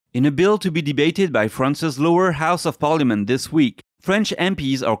In a bill to be debated by France's lower house of parliament this week, French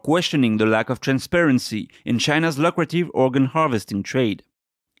MPs are questioning the lack of transparency in China's lucrative organ harvesting trade.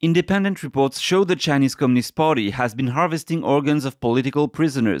 Independent reports show the Chinese Communist Party has been harvesting organs of political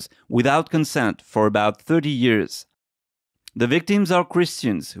prisoners without consent for about 30 years. The victims are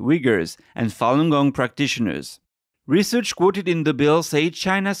Christians, Uyghurs, and Falun Gong practitioners. Research quoted in the bill say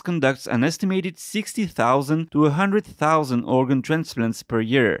China conducts an estimated 60,000 to 100,000 organ transplants per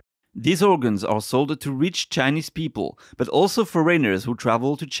year. These organs are sold to rich Chinese people, but also foreigners who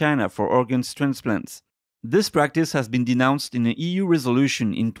travel to China for organs transplants. This practice has been denounced in an EU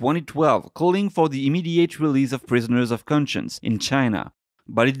resolution in 2012 calling for the immediate release of prisoners of conscience in China.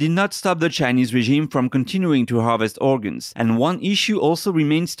 But it did not stop the Chinese regime from continuing to harvest organs, and one issue also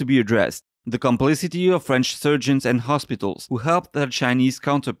remains to be addressed: the complicity of French surgeons and hospitals who helped their Chinese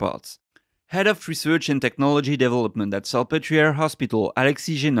counterparts. Head of Research and Technology Development at Salpêtrière Hospital,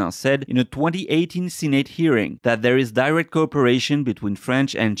 Alexis Génin, said in a 2018 Senate hearing that there is direct cooperation between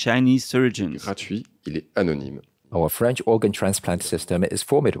French and Chinese surgeons. Gratuit, il est anonyme. Our French organ transplant system is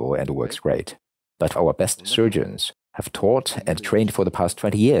formidable and works great. But our best surgeons have taught and trained for the past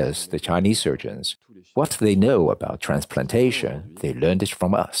 20 years the Chinese surgeons. What they know about transplantation, they learned it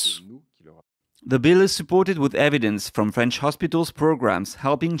from us. The bill is supported with evidence from French hospitals' programs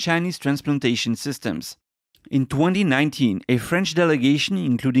helping Chinese transplantation systems. In 2019, a French delegation,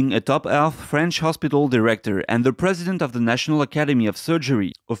 including a top-elf French hospital director and the president of the National Academy of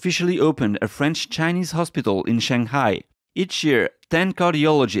Surgery, officially opened a French-Chinese hospital in Shanghai. Each year, 10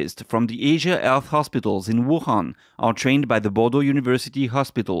 cardiologists from the Asia Health hospitals in Wuhan are trained by the Bordeaux University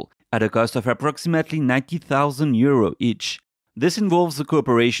Hospital at a cost of approximately €90,000 each. This involves the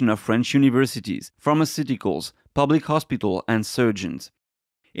cooperation of French universities, pharmaceuticals, public hospitals, and surgeons.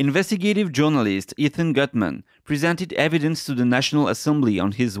 Investigative journalist Ethan Gutman presented evidence to the National Assembly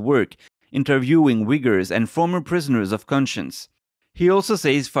on his work, interviewing Uyghurs and former prisoners of conscience. He also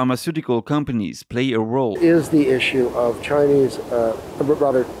says pharmaceutical companies play a role. Is the issue of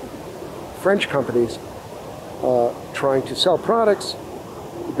French companies trying to sell products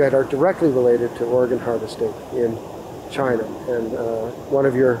that are directly related to organ harvesting in China, and one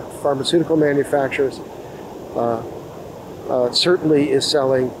of your pharmaceutical manufacturers certainly is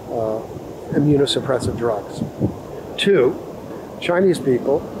selling immunosuppressive drugs. 2, Chinese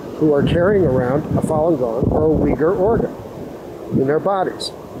people who are carrying around a Falun Gong or a Uyghur organ in their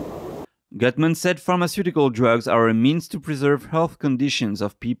bodies. Gutman said pharmaceutical drugs are a means to preserve health conditions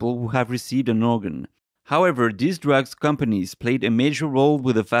of people who have received an organ. However, these drugs companies played a major role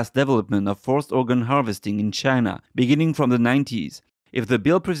with the fast development of forced organ harvesting in China, beginning from the 90s. If the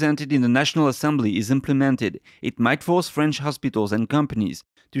bill presented in the National Assembly is implemented, it might force French hospitals and companies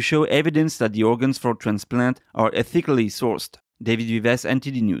to show evidence that the organs for transplant are ethically sourced. David Vives,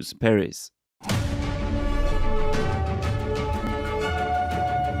 NTD News, Paris.